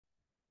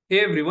Hey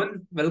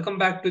everyone, welcome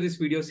back to this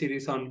video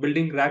series on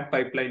building RAG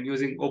pipeline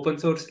using open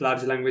source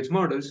large language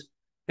models.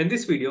 In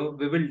this video,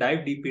 we will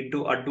dive deep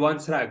into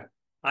advanced RAG.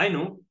 I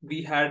know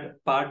we had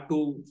part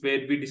 2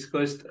 where we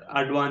discussed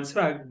advanced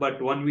RAG,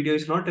 but one video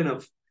is not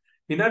enough.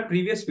 In our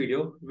previous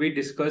video, we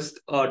discussed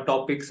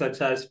topics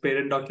such as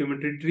parent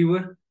document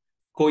retriever,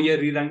 co-year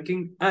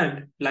re-ranking,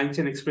 and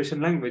Langchain expression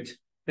language.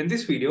 In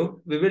this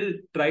video, we will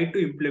try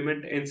to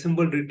implement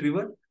Ensemble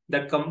Retriever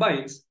that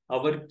combines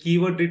our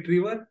keyword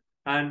retriever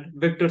and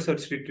vector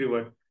search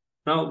retriever.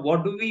 Now,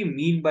 what do we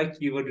mean by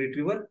keyword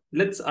retriever?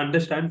 Let's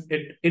understand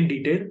it in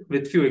detail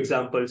with few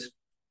examples.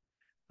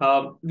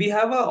 We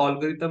have an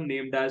algorithm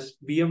named as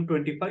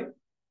BM25.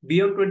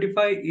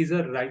 BM25 is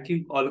a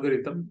ranking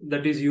algorithm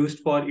that is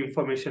used for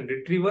information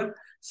retriever,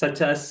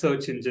 such as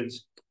search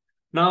engines.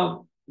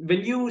 Now,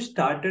 when you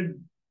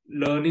started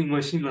learning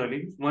machine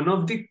learning, one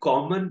of the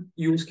common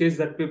use case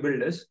that we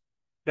build is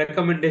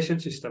recommendation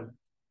system.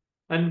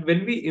 And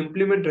when we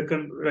implement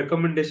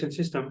recommendation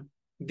system,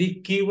 the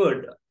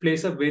keyword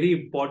plays a very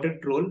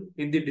important role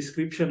in the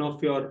description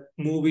of your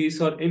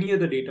movies or any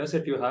other data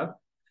set you have.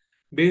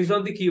 Based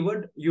on the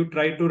keyword, you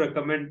try to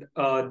recommend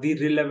the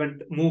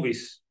relevant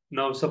movies.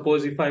 Now,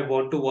 suppose if I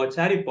want to watch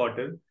Harry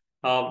Potter,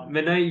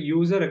 when I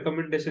use a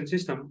recommendation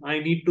system, I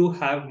need to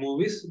have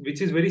movies which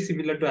is very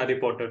similar to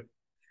Harry Potter.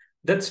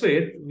 That's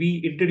where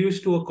we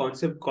introduce to a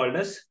concept called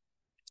as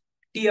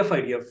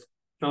TF-IDF.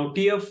 Now,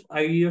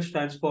 TF-IDF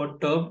stands for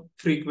term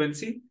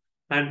frequency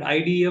and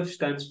IDF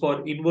stands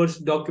for inverse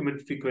document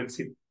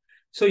frequency.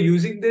 So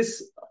using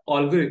this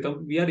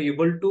algorithm, we are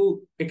able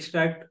to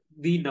extract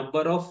the number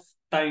of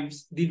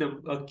times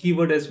the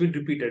keyword has been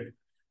repeated.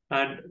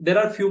 And there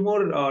are few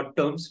more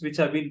terms which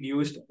have been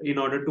used in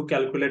order to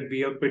calculate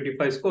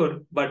BM25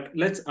 score, but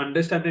let's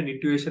understand an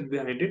intuition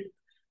behind it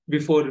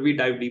before we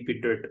dive deep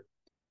into it.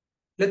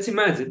 Let's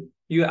imagine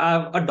you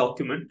have a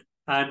document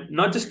and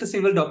not just a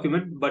single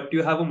document, but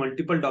you have a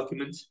multiple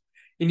documents.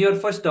 In your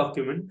first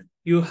document,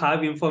 you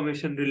have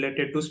information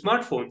related to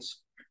smartphones.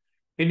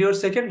 In your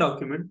second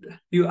document,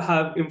 you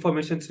have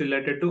information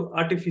related to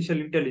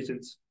artificial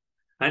intelligence.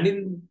 And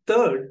in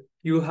third,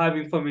 you have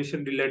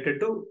information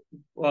related to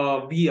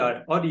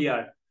VR or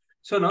ER.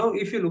 So now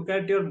if you look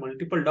at your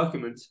multiple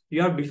documents,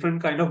 you have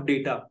different kind of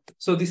data.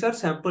 So these are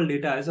sample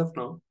data as of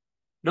now.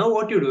 Now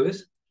what you do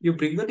is you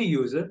bring in a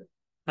user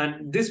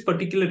and this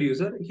particular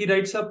user, he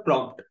writes a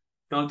prompt.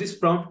 Now this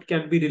prompt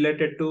can be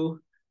related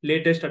to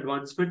latest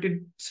advancement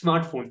in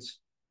smartphones.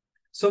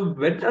 So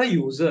when a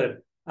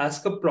user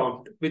asks a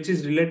prompt which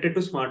is related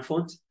to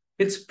smartphones,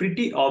 it's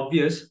pretty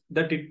obvious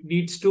that it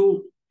needs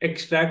to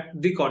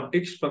extract the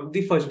context from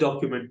the first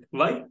document.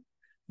 Why?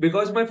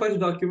 Because my first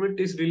document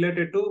is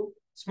related to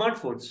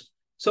smartphones.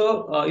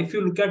 So if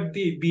you look at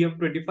the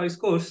BM25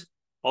 scores,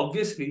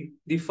 obviously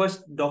the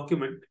first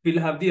document will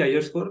have the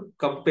higher score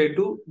compared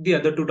to the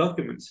other two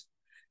documents.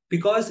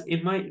 Because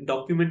in my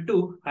document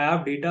 2, I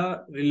have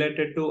data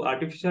related to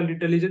artificial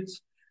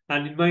intelligence,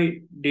 and in my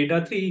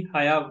data 3,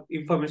 I have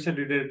information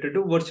related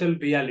to virtual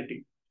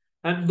reality.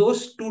 And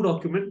those two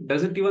documents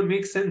doesn't even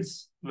make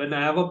sense when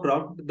I have a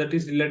prompt that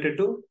is related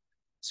to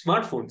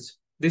smartphones.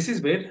 This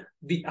is where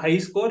the high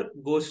score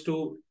goes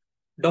to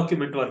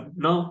document 1.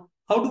 Now,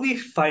 how do we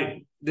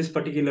find this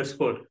particular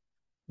score?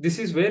 This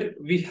is where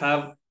we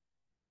have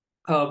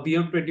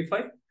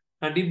BM25.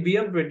 And in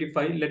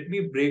BM25, let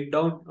me break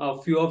down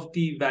a few of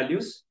the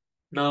values.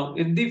 Now,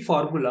 in the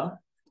formula,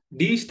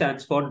 D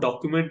stands for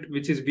document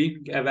which is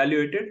being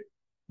evaluated.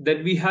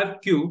 Then we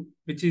have Q,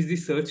 which is the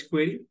search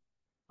query.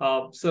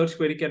 Search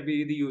query can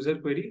be the user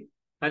query.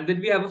 And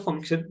then we have a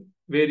function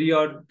where you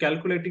are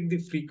calculating the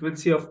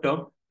frequency of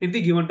term in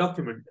the given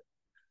document.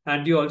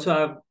 And you also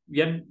have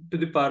n to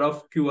the power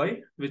of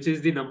qi, which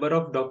is the number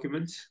of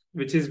documents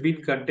which is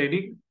been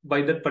containing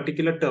by that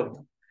particular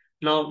term.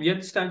 Now,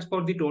 n stands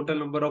for the total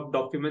number of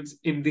documents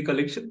in the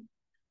collection,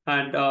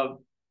 and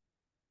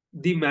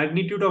the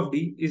magnitude of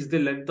d is the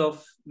length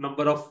of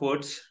number of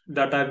words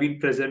that have been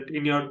present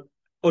in your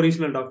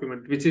original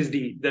document, which is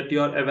d that you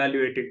are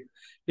evaluating.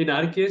 In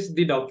our case,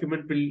 the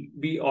document will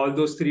be all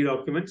those three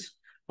documents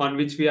on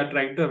which we are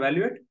trying to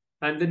evaluate.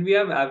 And then we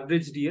have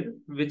average DL,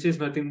 which is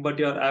nothing but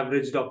your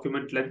average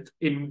document length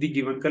in the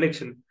given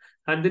collection.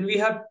 And then we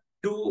have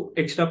two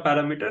extra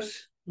parameters,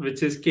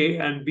 which is K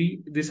and B.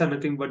 These are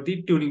nothing but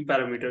the tuning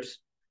parameters.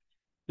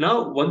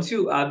 Now, once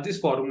you have this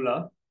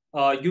formula,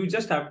 you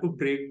just have to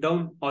break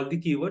down all the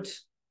keywords.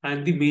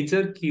 And the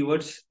major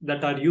keywords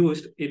that are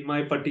used in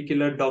my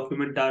particular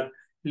document are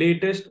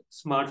latest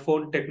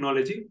smartphone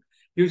technology.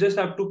 You just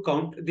have to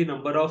count the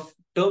number of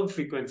term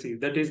frequency,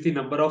 that is the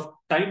number of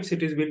times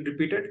it is been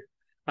repeated,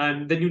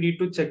 and then you need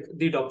to check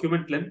the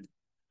document length,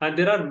 and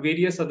there are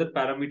various other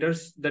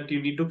parameters that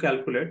you need to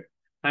calculate,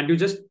 and you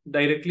just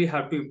directly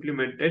have to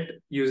implement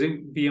it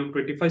using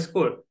BM25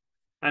 score.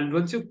 And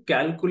once you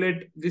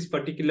calculate this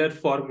particular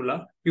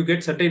formula, you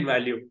get certain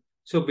value.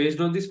 So based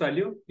on this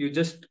value, you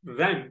just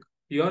rank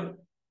your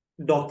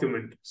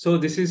document. So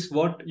this is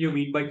what you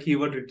mean by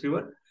keyword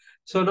retriever.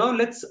 So now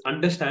let's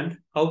understand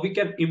how we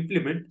can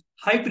implement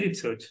hybrid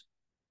search.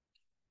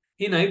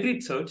 In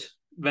hybrid search,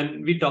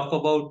 when we talk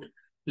about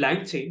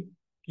Langchain,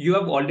 you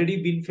have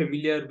already been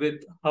familiar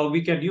with how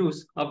we can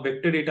use a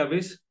vector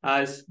database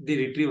as the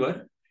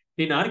retriever.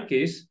 In our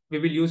case, we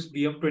will use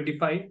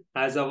VM25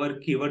 as our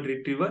keyword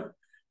retriever.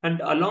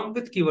 And along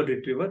with keyword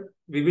retriever,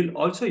 we will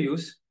also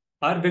use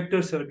our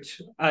vector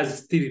search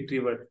as the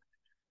retriever.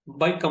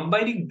 By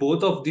combining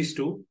both of these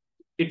two,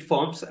 it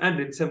forms an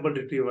ensemble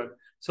retriever.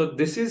 So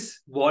this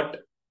is what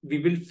we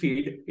will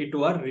feed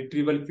into our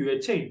retrieval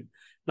QA chain.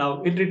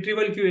 Now, in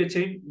retrieval QA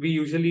chain, we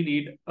usually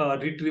need a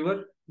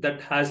retriever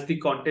that has the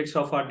context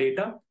of our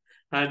data,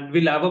 and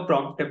we'll have a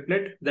prompt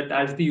template that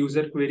adds the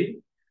user query,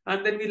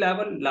 and then we'll have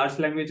a large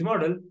language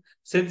model.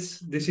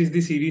 Since this is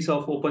the series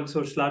of open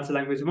source large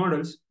language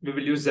models, we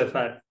will use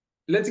Zephyr.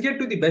 Let's get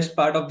to the best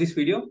part of this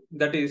video,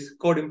 that is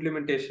code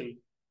implementation.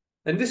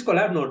 In this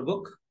Collab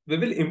notebook, we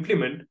will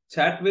implement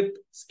chat with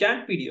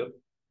scan PDF.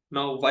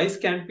 Now, why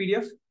scan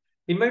PDF?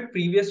 In my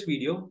previous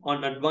video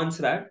on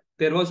advanced RAG,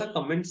 there was a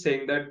comment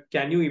saying that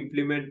can you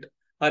implement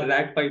a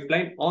RAG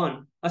pipeline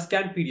on a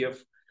scan PDF?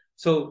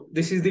 So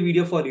this is the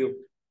video for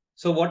you.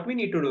 So what we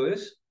need to do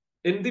is,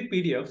 in the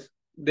PDF,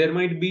 there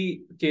might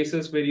be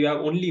cases where you have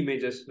only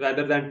images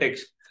rather than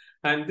text.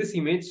 And this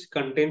image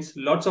contains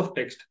lots of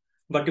text,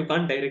 but you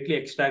can't directly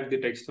extract the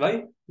text.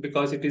 Why?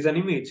 Because it is an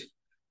image.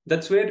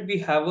 That's where we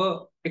have a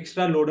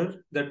extra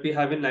loader that we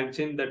have in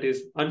Langchain, that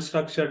is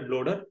unstructured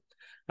loader,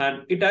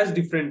 and it has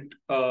different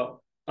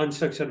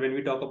unstructured. When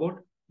we talk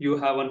about, you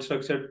have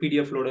unstructured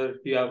PDF loader,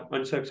 you have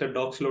unstructured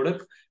docs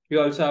loader, you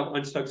also have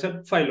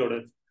unstructured file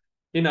loader.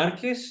 In our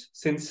case,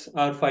 since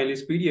our file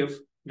is PDF,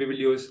 we will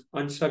use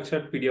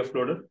unstructured PDF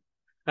loader.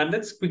 And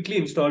let's quickly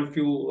install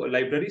few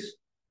libraries.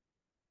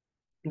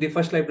 The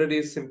first library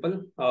is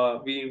simple.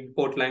 We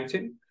import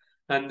Langchain,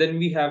 and then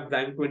we have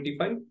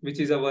Rank25, which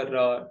is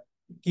our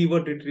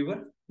keyword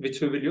retriever,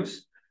 which we will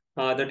use.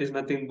 That is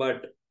nothing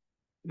but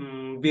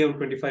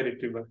VM25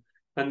 retriever.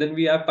 And then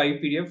we have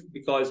PyPDF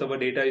because our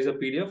data is a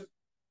PDF.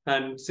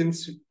 And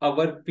since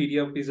our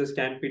PDF is a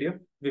scan PDF,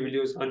 we will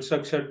use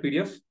unstructured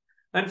PDF.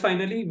 And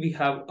finally, we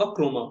have a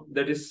Chroma,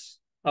 that is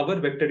our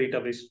vector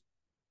database.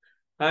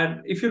 And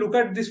if you look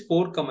at these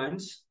four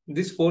commands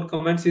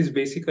is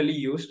basically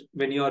used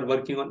when you are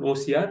working on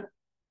OCR.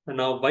 And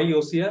now, why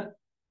OCR?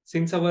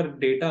 Since our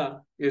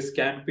data is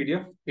scanned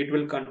PDF, it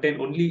will contain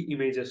only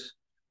images.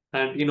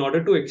 And in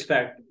order to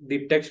extract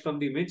the text from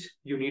the image,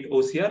 you need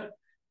OCR.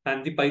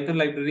 And the Python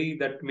library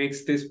that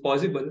makes this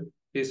possible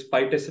is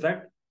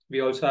PyTestRact. We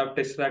also have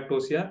TestRact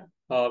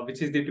OCR,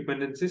 which is the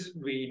dependencies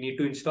we need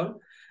to install.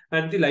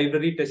 And the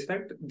library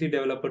TestRact, the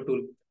developer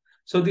tool.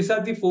 So these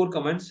are the four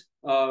commands.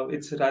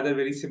 It's rather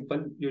very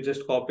simple. You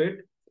just copy it,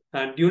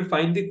 and you'll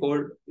find the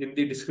code in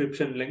the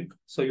description link.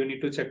 So you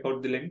need to check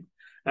out the link.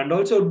 And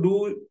also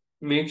do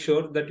make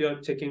sure that you're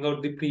checking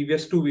out the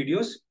previous two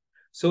videos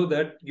so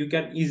that you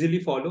can easily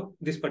follow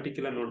this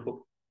particular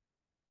notebook.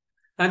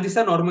 And this is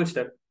a normal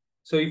step.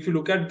 So if you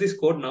look at this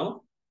code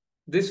now,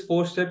 this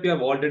fourth step you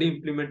have already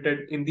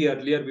implemented in the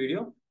earlier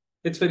video.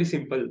 It's very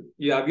simple.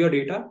 You have your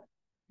data,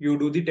 you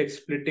do the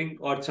text splitting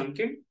or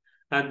chunking,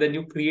 and then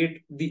you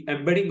create the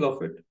embedding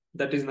of it.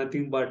 That is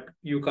nothing but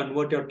you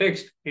convert your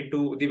text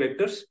into the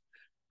vectors.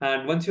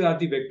 And once you have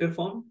the vector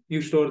form,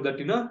 you store that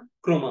in a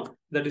Chroma.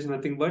 That is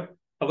nothing but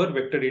our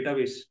vector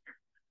database.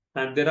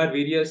 And there are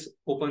various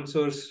open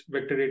source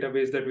vector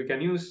database that we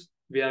can use.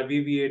 We have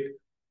VV8.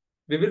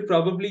 We will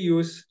probably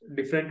use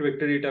different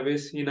vector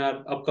database in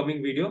our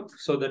upcoming video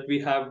so that we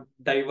have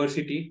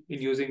diversity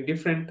in using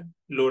different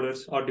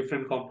loaders or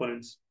different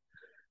components.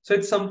 So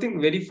it's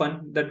something very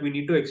fun that we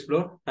need to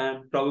explore,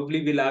 and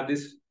probably we'll have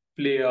this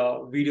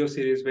video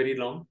series very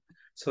long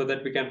so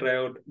that we can try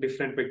out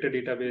different vector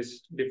database,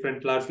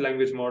 different large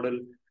language model,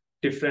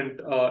 different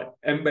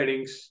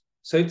embeddings.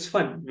 So it's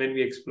fun when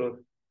we explore.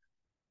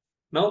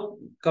 Now,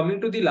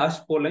 coming to the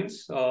last four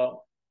lines,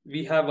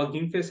 we have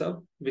HuggingFace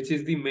Hub, which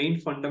is the main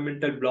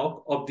fundamental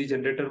block of the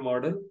generator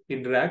model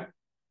in RAG.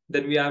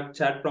 Then we have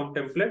chat prompt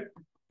template.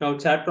 Now,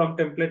 chat prompt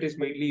template is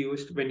mainly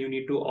used when you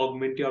need to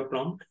augment your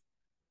prompt.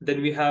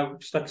 Then we have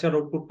structure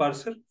output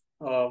parser,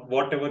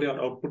 whatever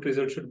your output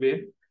result should be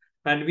in.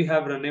 And we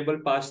have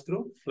runnable pass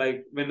through,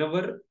 like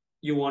whenever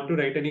you want to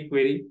write any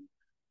query,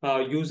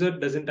 user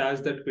doesn't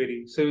ask that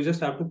query. So you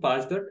just have to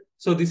pass that.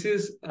 So this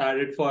is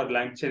added for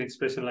Langchain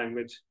expression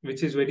language,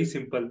 which is very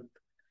simple.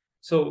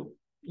 So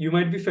you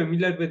might be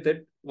familiar with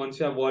it once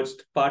you have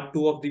watched part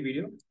 2 of the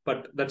video,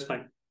 but that's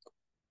fine.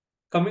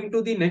 Coming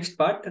to the next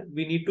part,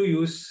 we need to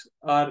use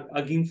our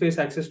HuggingFace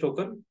access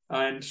token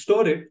and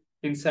store it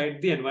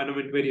inside the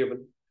environment variable.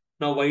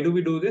 Now, why do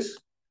we do this?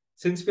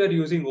 Since we are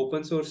using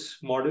open source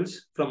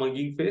models from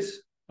HuggingFace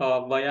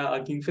via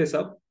HuggingFace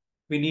Hub,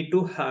 we need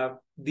to have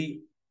the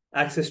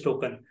access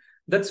token.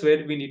 That's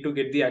where we need to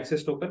get the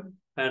access token.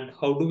 And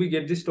how do we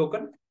get this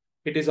token?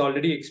 It is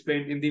already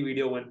explained in the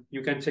video 1.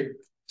 You can check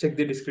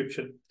the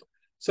description.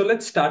 So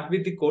let's start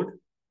with the code.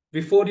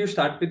 Before you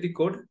start with the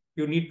code,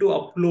 you need to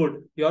upload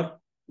your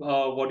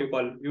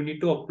you need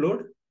to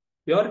upload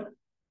your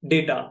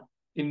data.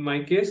 In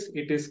my case,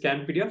 it is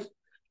scan PDF.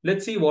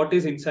 Let's see what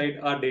is inside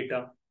our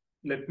data.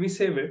 Let me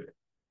save it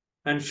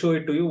and show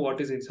it to you what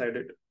is inside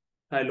it.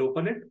 I'll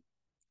open it.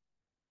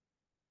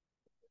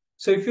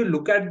 So if you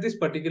look at this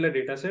particular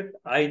dataset,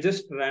 I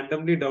just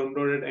randomly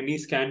downloaded any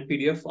scanned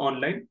PDF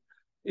online.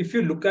 If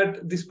you look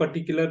at this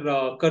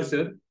particular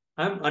cursor,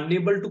 I'm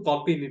unable to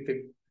copy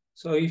anything.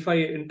 So if I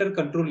enter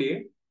Control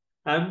A,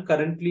 I'm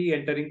currently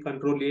entering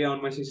Control A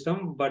on my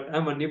system, but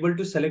I'm unable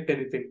to select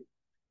anything.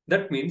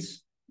 That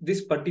means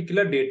this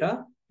particular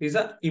data is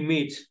an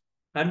image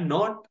and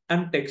not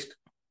an text.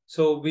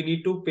 So we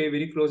need to pay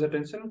very close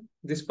attention.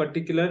 This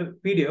particular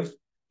PDF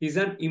is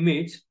an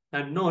image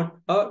and not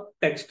a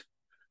text.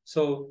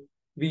 So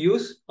we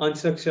use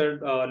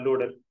unstructured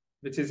loader,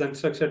 which is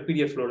unstructured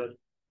PDF loader.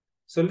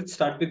 So let's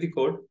start with the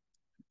code.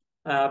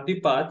 I have the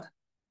path,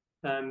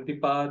 and the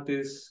path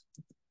is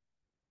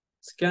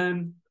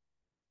scan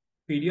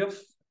PDF,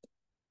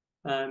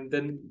 and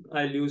then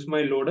I'll use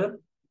my loader.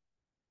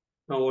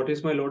 Now, what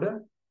is my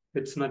loader?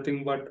 It's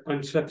nothing but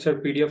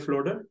unstructured PDF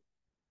loader.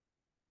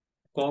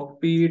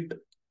 Copy it,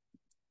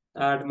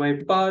 add my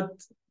path,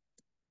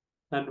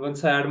 and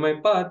once I add my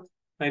path,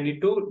 I need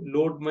to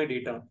load my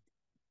data.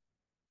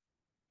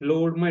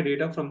 Load my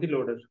data from the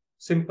loader.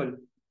 Simple.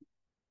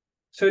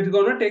 So it's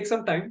gonna take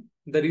some time.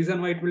 The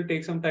reason why it will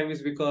take some time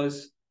is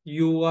because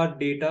your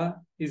data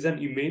is an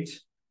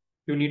image.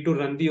 You need to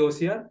run the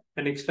OCR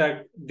and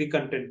extract the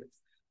content.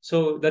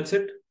 So that's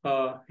it.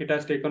 It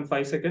has taken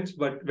 5 seconds,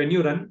 but when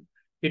you run,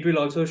 it will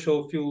also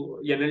show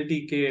few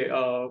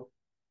NLTK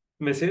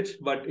message.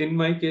 But in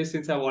my case,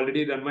 since I've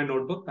already run my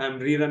notebook, I'm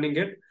rerunning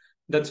it.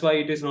 That's why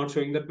it is not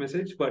showing that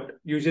message. But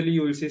usually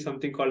you will see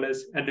something called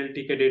as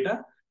NLTK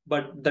data,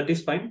 but that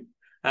is fine.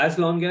 As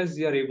long as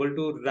you are able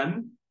to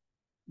run,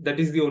 that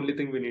is the only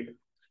thing we need.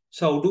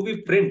 So how do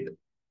we print?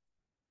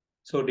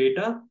 So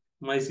data,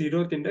 my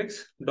zeroth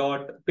index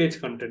dot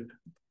page content.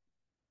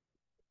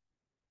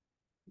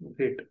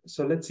 Great.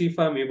 So let's see if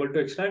I'm able to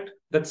extract.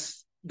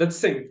 That's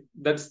same.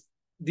 That's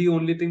the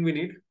only thing we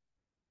need.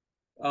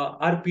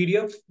 Our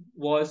PDF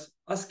was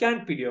a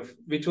scanned PDF,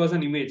 which was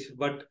an image.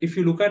 But if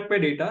you look at my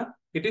data,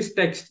 it is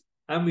text.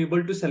 I'm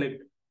able to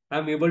select.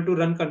 I'm able to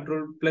run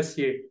Control plus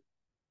A.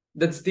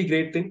 That's the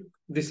great thing.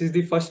 This is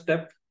the first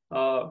step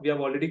we have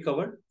already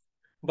covered.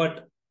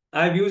 But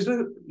I've used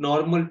a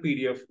normal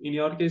PDF. In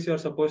your case, you're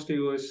supposed to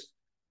use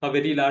a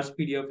very large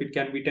PDF. It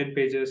can be 10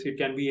 pages, it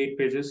can be 8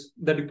 pages.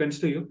 That depends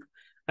to you.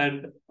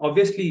 And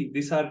obviously,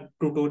 these are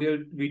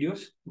tutorial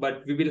videos,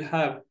 but we will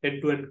have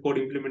end-to-end code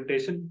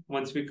implementation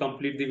once we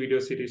complete the video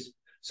series.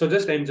 So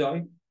just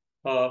enjoy.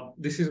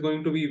 This is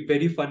going to be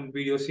very fun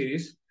video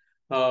series,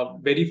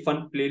 very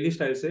fun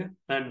playlist, I'll say,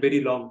 and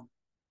very long.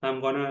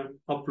 I'm gonna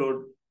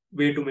upload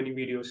way too many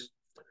videos.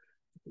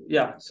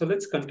 Yeah, so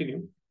let's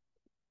continue.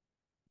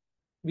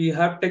 We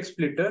have text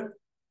splitter,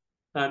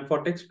 and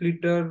for text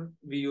splitter,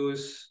 we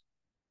use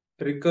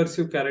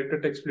recursive character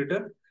text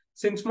splitter.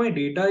 Since my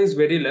data is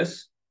very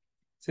less,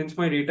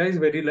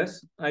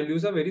 I'll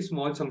use a very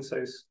small chunk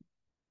size.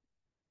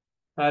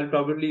 I'll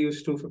probably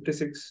use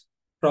 256.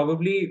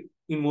 Probably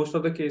in most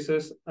of the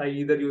cases, I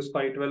either use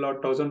 512 or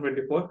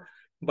 1024.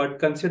 But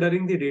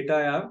considering the data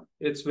I have,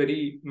 it's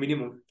very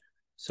minimum.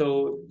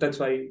 So that's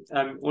why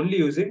I'm only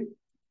using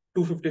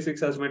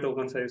 256 as my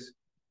token size.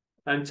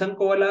 And chunk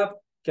overlap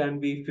can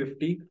be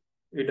 50.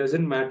 It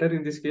doesn't matter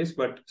in this case,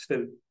 but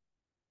still.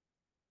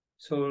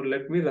 So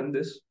let me run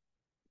this.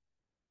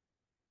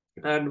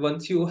 And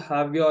once you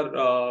have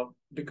your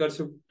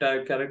recursive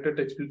character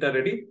text filter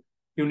ready,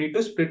 you need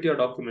to split your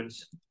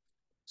documents.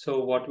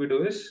 So what we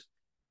do is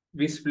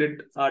we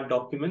split our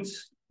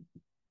documents.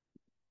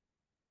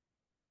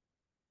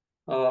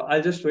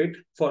 I'll just wait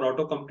for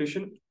auto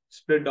completion.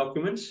 Split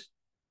documents.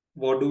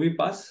 What do we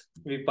pass?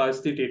 We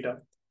pass the data.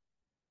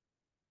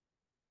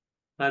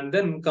 And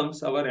then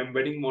comes our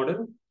embedding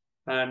model.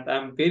 And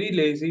I'm very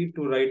lazy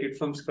to write it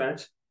from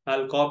scratch.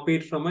 I'll copy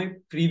it from my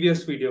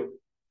previous video.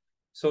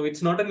 So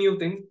it's not a new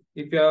thing.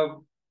 If you are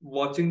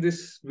watching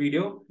this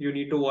video, you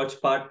need to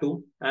watch part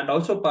 2 and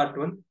also part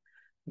 1.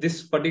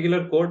 This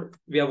particular code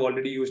we have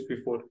already used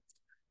before.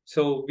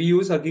 So we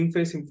use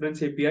HuggingFace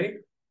Inference API.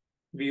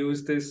 We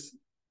use this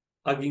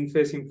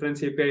HuggingFace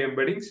Inference API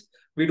embeddings.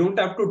 We don't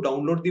have to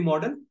download the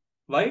model.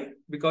 Why?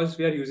 Because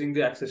we are using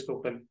the access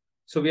token.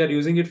 So we are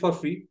using it for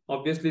free.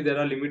 Obviously, there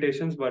are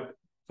limitations, but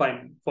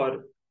fine.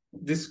 For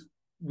this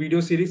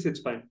video series, it's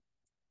fine.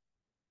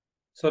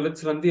 So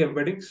let's run the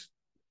embeddings.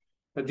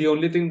 The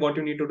only thing what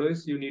you need to do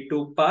is you need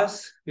to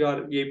pass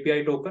your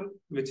API token,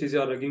 which is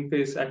your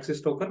HuggingFace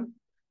access token,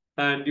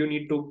 and you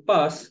need to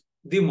pass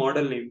the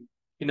model name.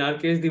 In our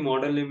case, the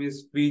model name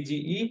is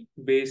VGE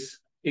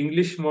base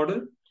English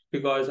model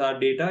because our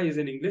data is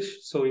in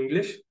English, so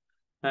English,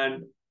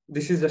 and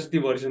this is just the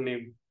version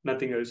name,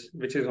 nothing else,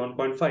 which is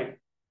 1.5.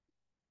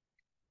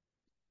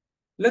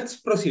 Let's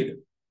proceed.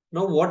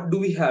 Now, what do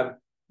we have?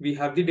 We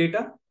have the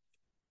data.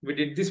 We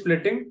did the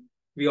splitting.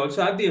 We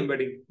also have the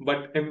embedding,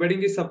 but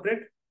embedding is separate,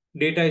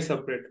 data is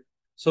separate.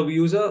 So we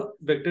use a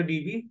vector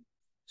DB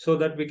so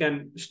that we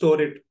can store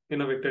it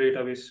in a vector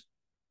database.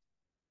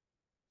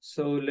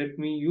 So let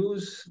me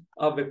use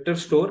a vector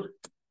store.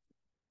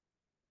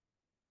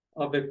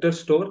 a vector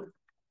store.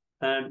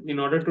 And in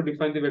order to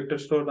define the vector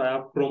store, I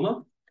have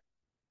chroma.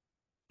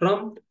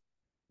 From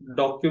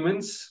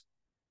documents,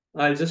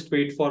 I'll just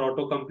wait for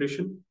auto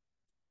completion.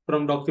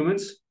 From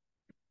documents,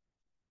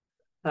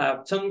 I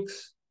have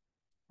chunks,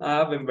 I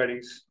have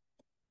embeddings.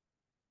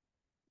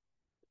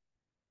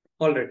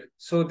 All right.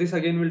 So this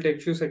again will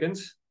take few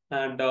seconds.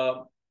 And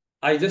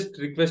I just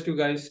request you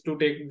guys to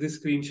take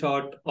this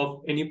screenshot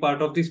of any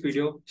part of this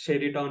video,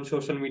 share it on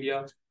social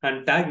media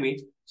and tag me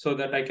so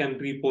that I can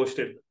repost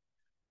it.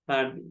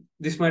 And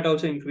this might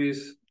also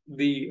increase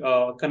the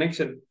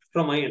connection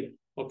from my end.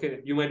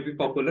 Okay. You might be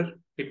popular.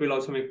 It will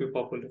also make you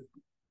popular.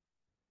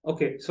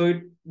 Okay. So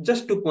it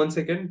just took 1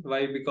 second.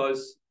 Why?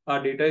 Because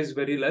our data is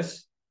very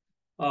less.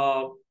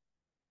 Uh,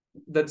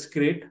 that's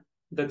great.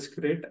 That's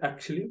great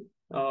actually,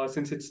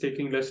 since it's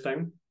taking less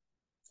time.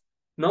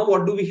 Now,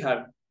 what do we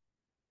have?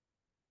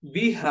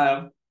 We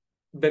have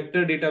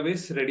vector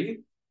database ready.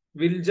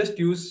 We'll just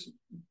use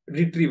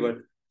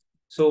retriever.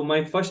 So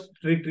my first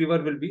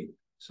retriever will be,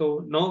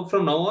 so now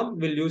from now on,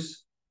 we'll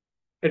use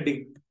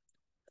heading.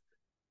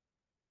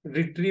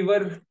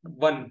 Retriever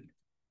 1.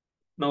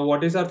 Now,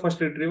 what is our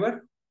first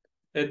retriever?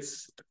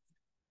 It's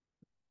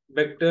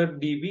vector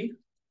DB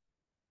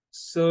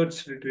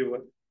search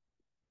retriever.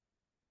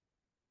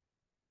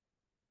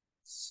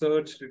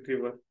 Search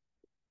retriever.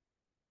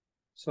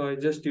 So I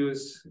just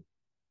use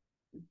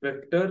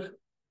vector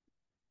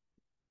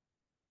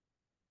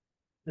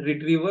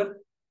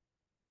retriever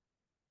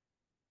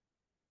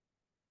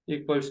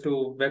equals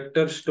to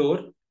vector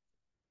store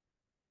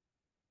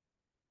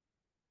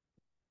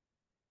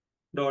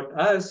dot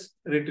as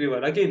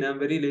retriever. Again, I'm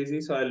very lazy,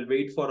 so I'll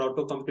wait for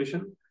auto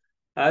completion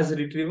as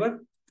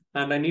retriever,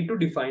 and I need to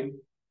define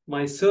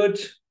my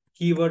search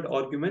keyword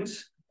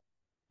arguments,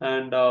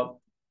 and I'll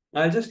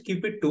just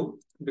keep it 2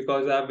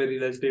 because I have very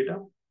less data.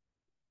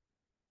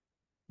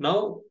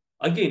 Now,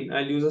 again,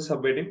 I'll use a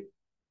subheading,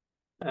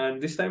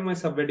 and this time my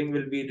subheading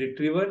will be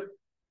retriever,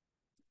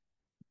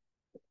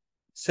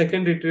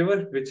 second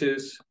retriever, which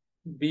is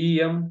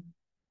BM25,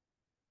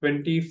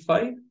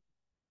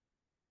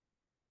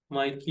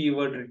 my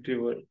keyword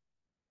retriever.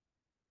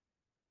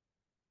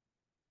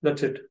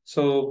 That's it.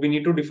 So we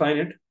need to define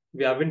it.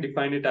 We haven't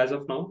defined it as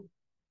of now.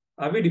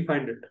 Have we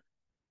defined it?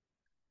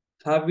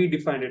 Have we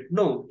defined it?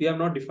 No, we have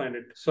not defined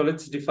it. So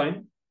let's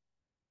define.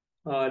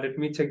 Let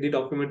me check the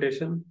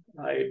documentation.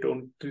 I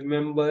don't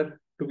remember,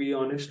 to be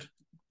honest.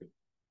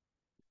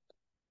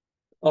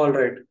 All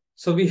right.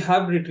 So we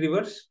have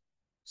retrievers.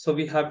 So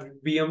we have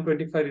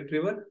BM25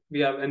 retriever. We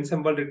have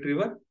Ensemble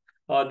Retriever.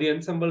 The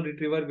Ensemble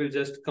Retriever will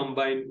just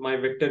combine my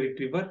vector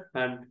retriever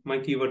and my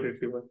keyword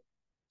retriever.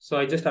 So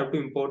I just have to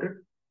import it.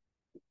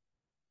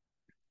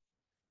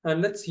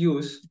 And let's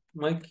use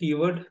my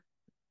keyword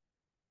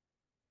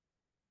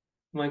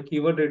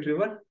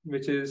retriever,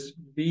 which is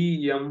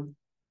BM25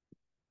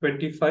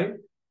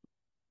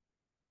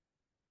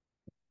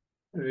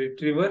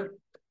 retriever.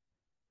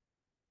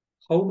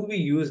 How do we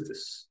use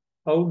this?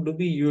 How do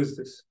we use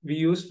this? We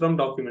use from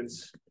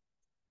documents.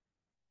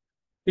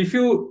 If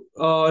you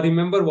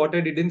remember what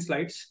I did in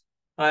slides,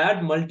 I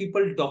had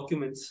multiple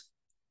documents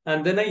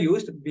and then I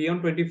used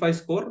BM25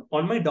 score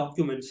on my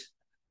documents.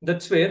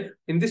 That's where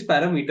in this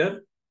parameter,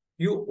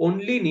 you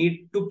only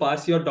need to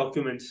pass your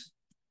documents.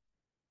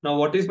 Now,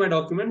 what is my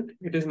document?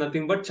 It is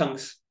nothing but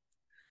chunks.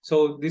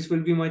 So this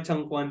will be my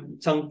chunk 1,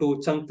 chunk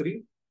 2, chunk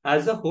 3.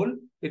 As a whole,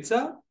 it's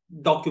a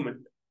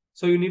document.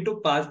 So you need to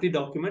pass the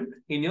document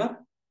in your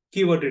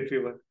keyword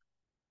retriever.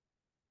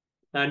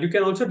 And you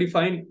can also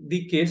define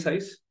the k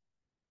size.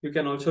 You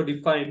can also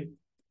define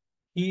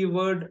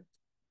keyword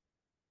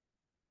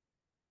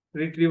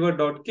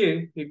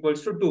retriever.k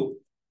equals to 2.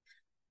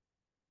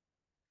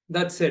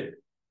 That's it.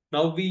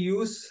 Now we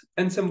use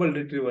Ensemble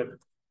Retriever.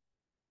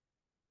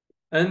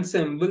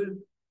 Ensemble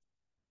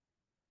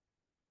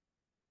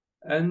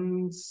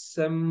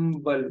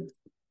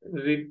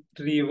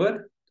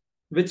Retriever,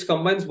 which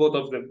combines both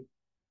of them.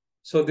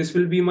 So this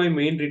will be my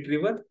main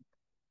retriever,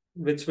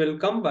 which will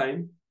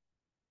combine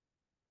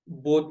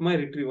both my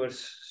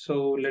retrievers.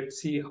 So let's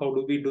see how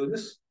do we do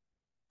this.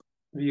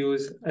 We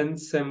use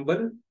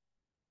Ensemble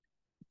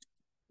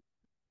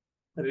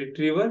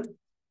Retriever,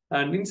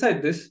 and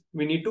inside this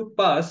we need to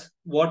pass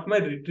what my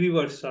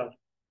retrievers are.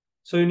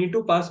 So you need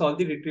to pass all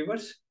the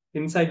retrievers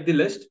inside the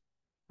list,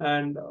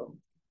 and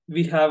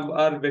we have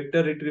our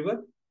vector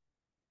retriever.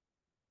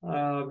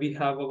 We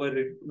have our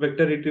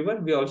vector retriever.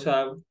 We also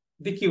have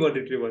the keyword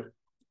retriever.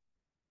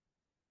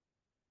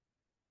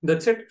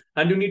 That's it.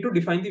 And you need to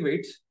define the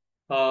weights.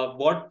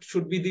 What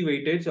should be the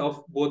weightage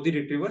of both the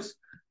retrievers?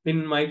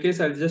 In my case,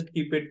 I'll just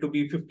keep it to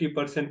be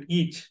 50%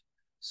 each.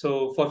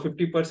 So for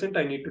 50%,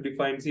 I need to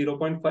define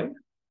 0.5,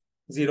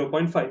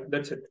 0.5.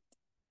 That's it.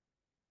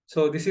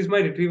 So this is my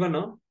retriever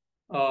now.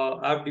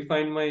 I've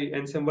defined my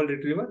Ensemble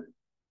Retriever.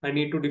 I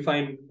need to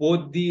define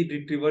both the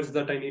retrievers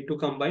that I need to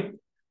combine.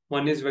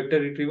 One is vector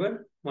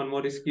retriever, one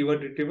more is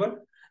keyword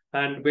retriever.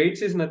 And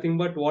weights is nothing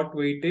but what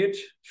weightage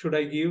should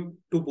I give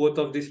to both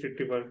of these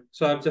retriever.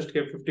 So I've just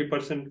kept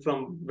 50%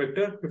 from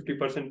vector,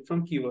 50%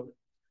 from keyword.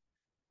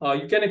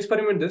 You can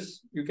experiment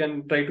this. You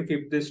can try to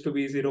keep this to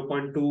be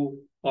 0.2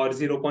 or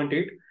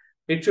 0.8.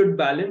 It should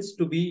balance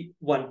to be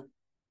 1.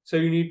 So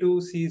you need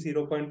to see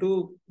 0.2,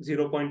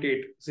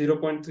 0.8,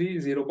 0.3,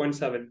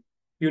 0.7.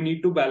 You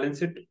need to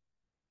balance it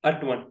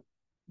at 1.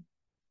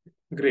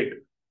 Great.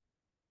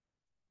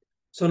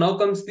 So now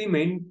comes the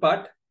main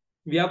part.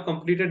 We have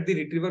completed the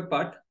retriever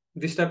part.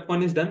 The step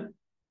 1 is done.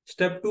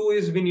 Step 2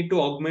 is we need to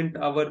augment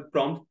our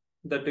prompt,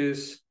 that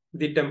is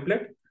the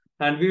template.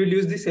 And we will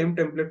use the same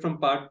template from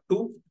part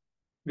 2.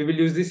 We will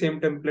use the same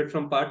template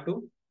from part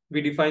 2.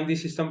 We define the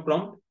system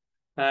prompt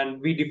and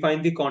we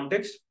define the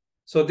context.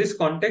 So this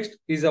context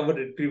is our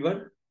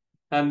retriever.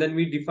 And then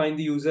we define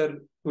the user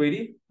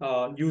query,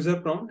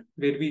 user prompt,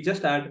 where we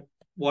just add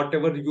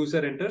whatever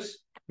user enters,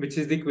 which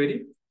is the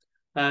query.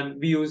 And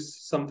we use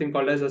something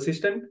called as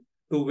assistant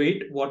to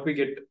wait what we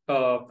get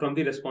from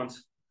the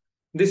response.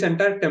 This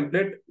entire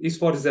template is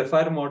for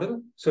Zephyr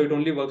model, so it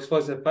only works for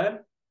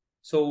Zephyr.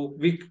 So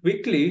we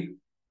quickly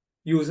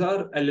use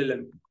our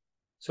LLM.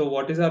 So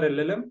what is our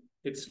LLM?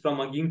 It's from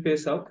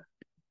HuggingFace up.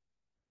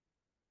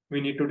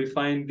 We need to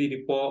define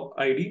the repo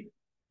ID.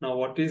 Now,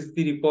 what is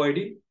the repo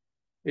ID?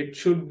 It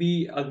should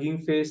be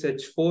HuggingFace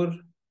H4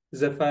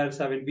 Zephyr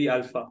 7B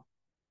Alpha.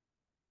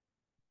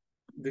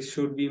 This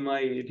should be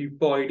my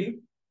repo ID.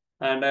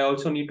 And I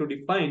also need to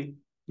define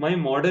my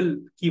model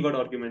keyword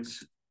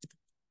arguments.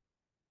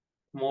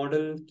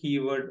 Model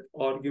keyword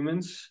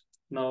arguments.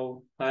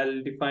 Now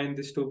I'll define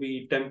this to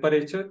be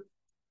temperature.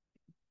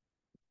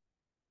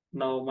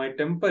 Now my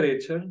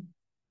temperature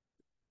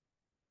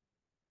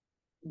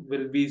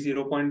will be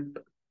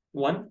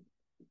 0.1.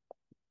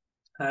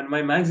 And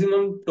my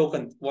maximum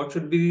token, what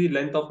should be the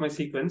length of my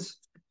sequence?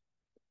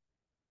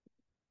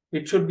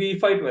 It should be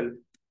 512.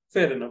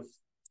 Fair enough.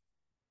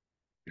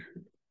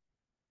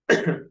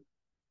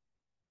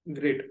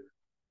 Great.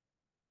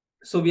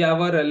 So we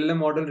have our LLM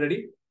model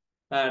ready.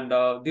 And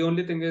the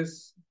only thing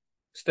is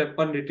step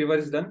 1 retriever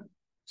is done.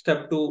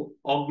 Step 2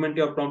 augment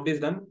your prompt is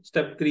done.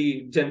 Step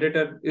 3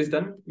 generator is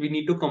done. We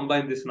need to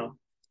combine this now.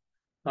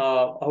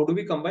 How do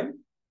we combine?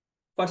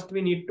 First,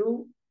 we need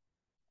to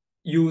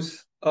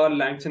use a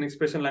Langchain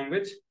expression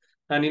language.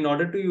 And in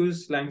order to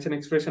use Langchain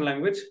expression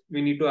language,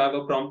 we need to have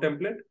a prompt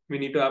template. We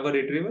need to have a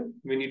retriever.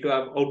 We need to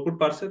have output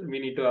parser. We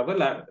need to have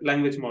a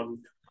language model.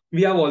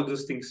 We have all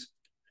those things.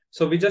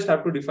 So we just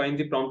have to define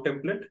the prompt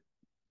template.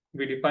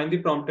 We define the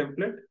prompt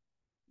template.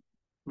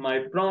 My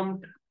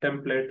prompt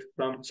template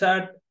from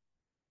chat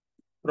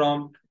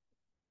prompt.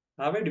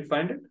 Have I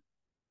defined it?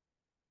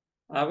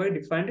 Have I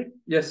defined it?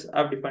 Yes,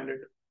 I've defined it.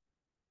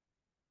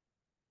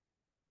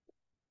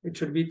 It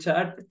should be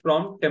chat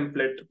prompt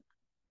template.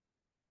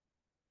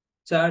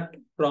 Chat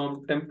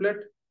prompt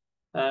template,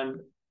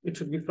 and it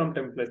should be from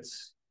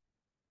templates.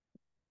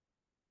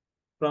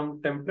 From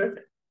template,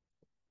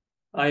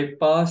 I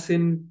pass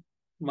in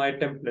my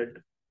template.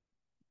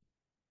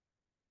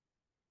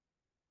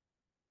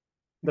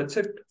 That's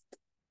it.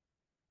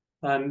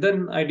 And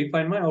then I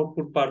define my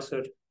output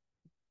parser.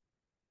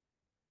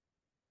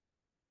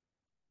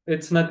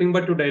 It's nothing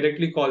but to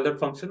directly call that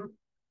function,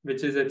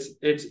 which is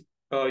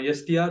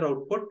str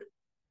output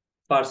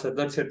parser.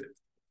 That's it.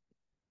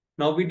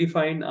 Now we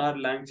define our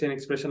Langchain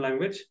expression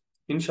language.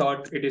 In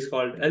short, it is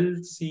called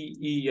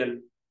LCEL.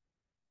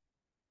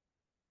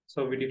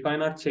 So we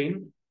define our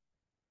chain.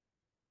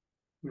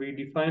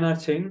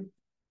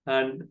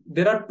 And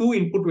there are two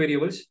input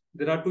variables.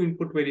 There are two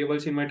input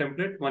variables in my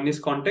template. One is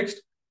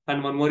context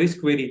and one more is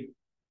query.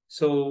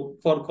 So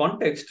for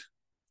context,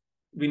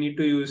 we need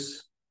to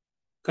use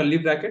curly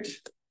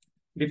brackets.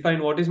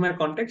 Define what is my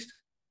context.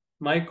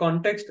 My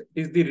context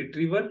is the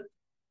retriever.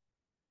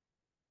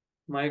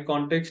 My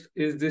context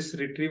is this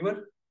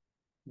retriever,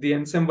 the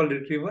Ensemble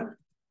Retriever.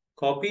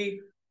 Copy,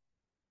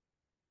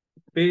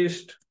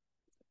 paste,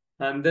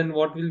 and then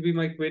what will be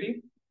my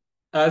query?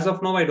 As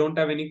of now, I don't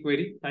have any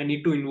query. I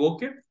need to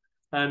invoke it.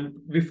 And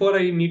before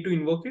I need to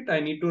invoke it, I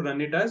need to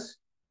run it as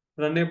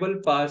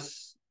runnable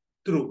pass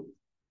through.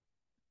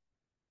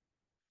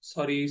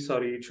 Sorry,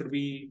 it should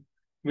be,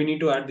 we need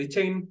to add the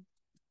chain.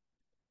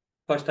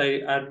 First, I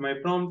add my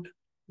prompt,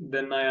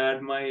 then I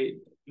add my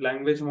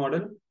language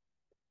model,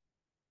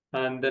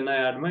 and then I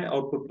add my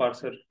output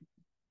parser.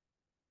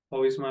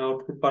 How is my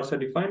output parser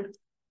defined?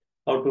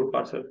 Output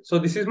parser. So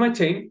this is my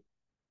chain.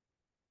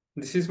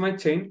 This is my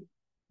chain.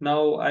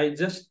 Now I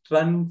just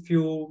run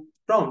few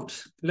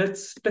prompts.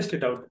 Let's test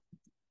it out.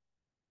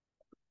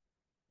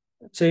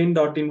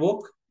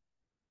 Chain.invoke.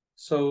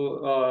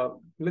 So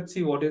let's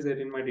see what is there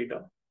in my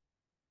data.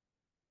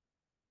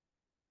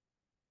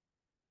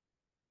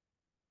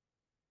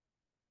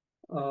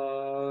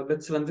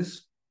 Let's run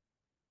this.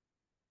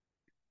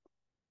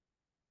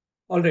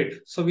 All right,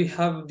 so we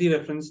have the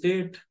reference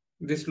date.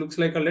 This looks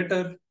like a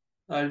letter.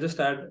 I'll just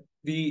add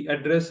the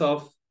address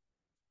of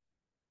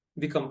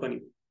the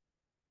company.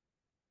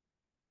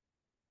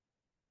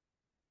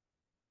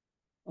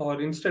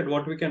 Or instead,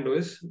 what we can do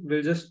is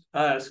we'll just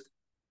ask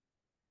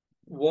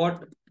what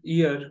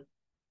year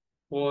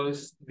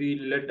was the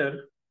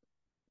letter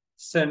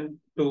sent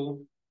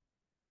to.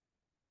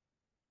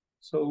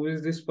 So who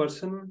is this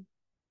person?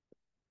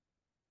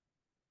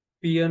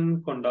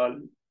 PN Kondal.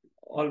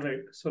 All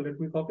right. So let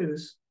me copy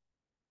this.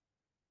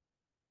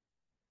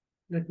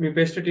 Let me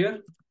paste it here.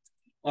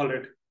 All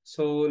right.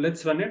 So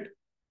let's run it.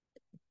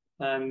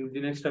 And the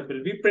next step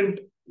will be print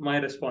my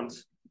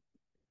response.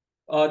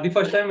 The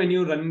first time when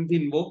you run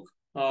the invoke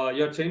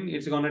your chain,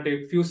 it's gonna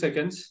take few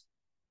seconds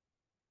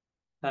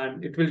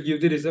and it will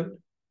give the result.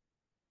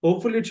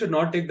 Hopefully it should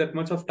not take that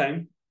much of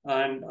time,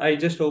 and I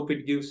just hope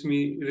it gives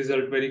me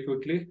result very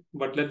quickly.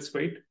 But let's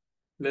wait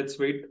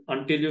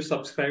until you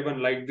subscribe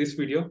and like this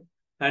video,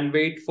 and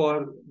wait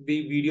for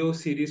the video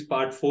series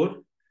part 4.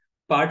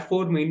 Part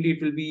 4 mainly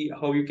it will be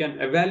how you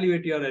can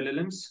evaluate your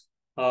LLMs.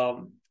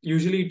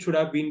 Usually it should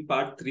have been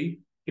part 3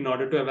 in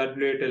order to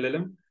evaluate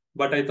LLM,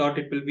 but I thought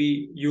it will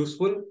be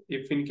useful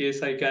if in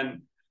case I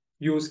can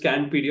use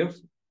scanned PDF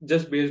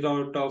just based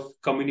out of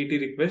community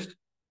request.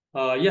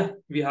 Yeah,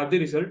 we have the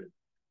result.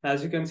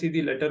 As you can see,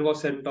 the letter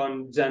was sent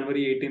on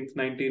January 18th,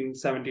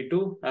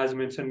 1972, as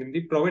mentioned in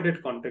the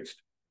provided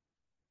context.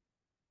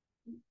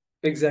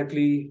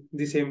 Exactly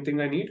the same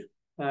thing I need.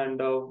 And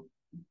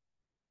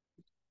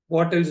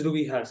what else do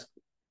we ask?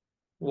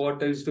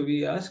 What else do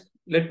we ask?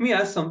 Let me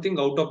ask something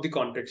out of the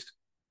context.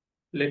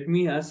 Let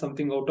me ask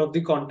something out of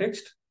the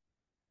context.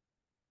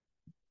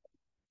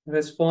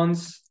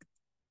 Response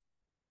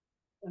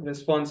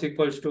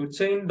equals to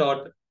chain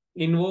dot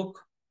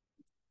invoke.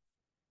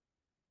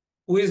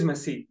 Who is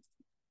Messi?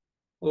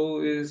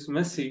 Who is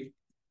Messi?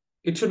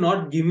 It should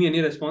not give me any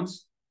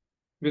response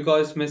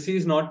because Messi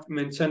is not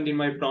mentioned in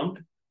my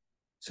prompt.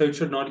 So it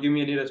should not give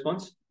me any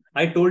response.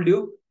 I told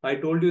you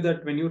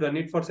that when you run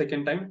it for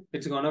second time,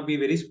 it's gonna be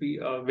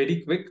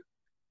very quick.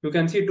 You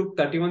can see it took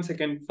 31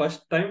 seconds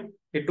first time.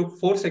 It took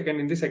 4 seconds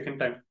in the second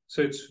time.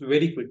 So it's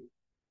very quick.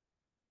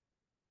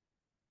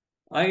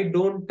 I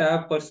don't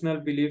have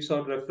personal beliefs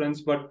or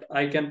reference, but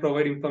I can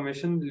provide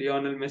information.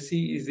 Lionel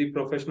Messi is the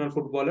professional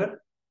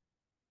footballer.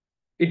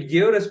 It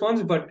gave a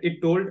response, but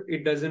it told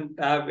it doesn't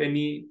have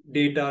any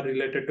data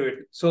related to it.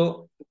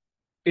 So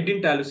it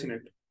didn't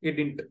hallucinate. It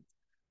didn't.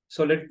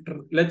 So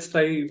let's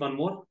try one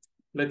more.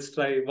 Let's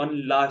try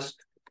one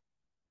last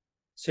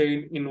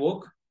chain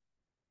invoke.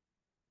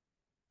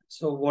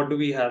 So what do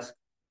we ask?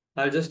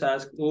 I'll just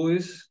ask who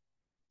is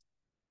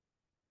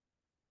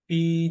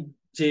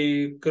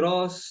PJ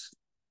Cross.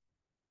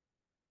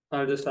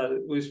 I'll just ask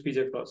who is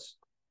PJ Cross.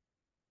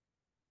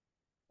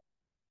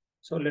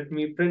 So let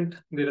me print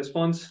the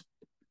response.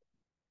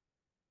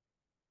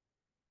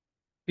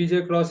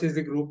 PJ Cross is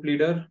the group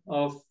leader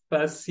of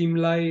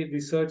Facsimile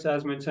research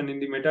as mentioned in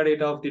the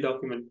metadata of the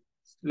document.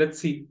 Let's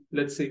see.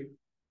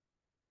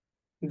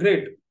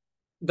 Great.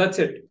 That's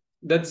it.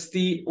 That's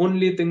the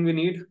only thing we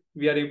need.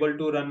 We are able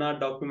to run our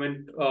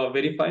document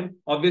very fine.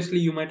 Obviously,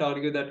 you might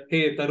argue that,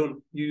 hey,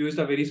 Tarun, you used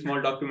a very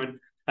small document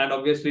and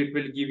obviously it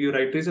will give you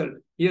right result.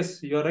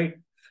 Yes, you're right.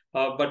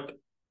 But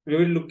we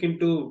will look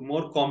into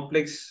more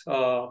complex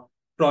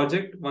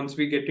project once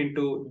we get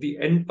into the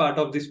end part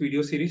of this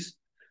video series,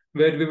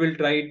 where we will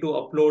try to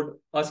upload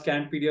a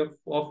scanned PDF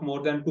of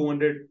more than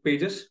 200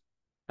 pages.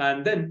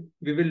 And then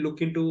we will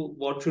look into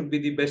what should be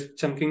the best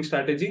chunking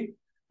strategy,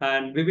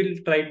 and we will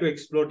try to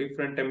explore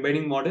different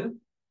embedding model.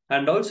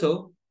 And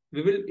also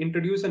we will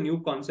introduce a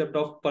new concept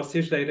of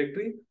persist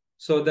directory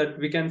so that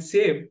we can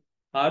save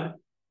our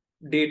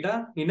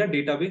data in a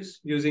database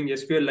using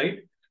SQLite.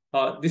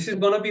 This is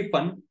going to be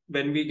fun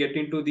when we get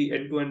into the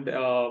end-to-end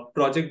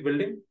project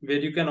building, where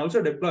you can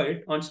also deploy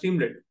it on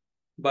Streamlit.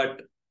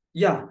 But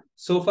yeah,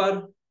 so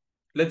far,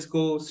 let's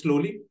go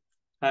slowly.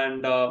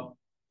 And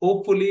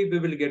hopefully we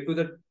will get to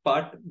the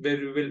part where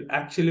we will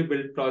actually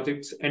build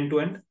projects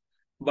end-to-end.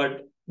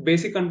 But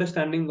basic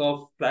understanding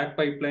of RAG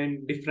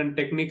pipeline, different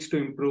techniques to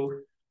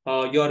improve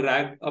your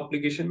RAG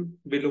application.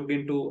 We looked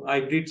into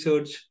hybrid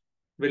search.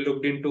 We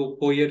looked into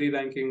query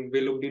ranking.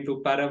 We looked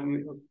into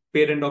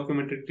parent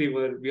document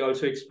retriever. We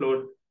also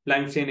explored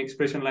Langchain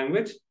expression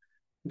language.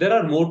 There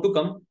are more to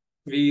come.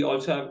 We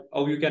also have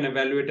how you can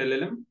evaluate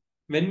LLM.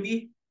 When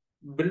we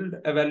build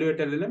evaluate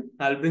LLM,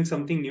 I'll bring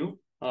something new,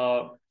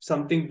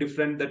 something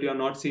different that you have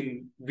not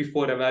seen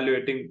before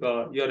evaluating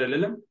your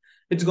LLM.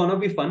 It's gonna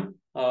be fun.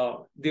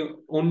 The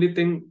only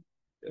thing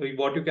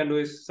what you can do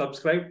is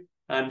subscribe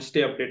and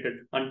stay updated.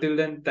 Until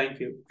then, thank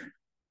you.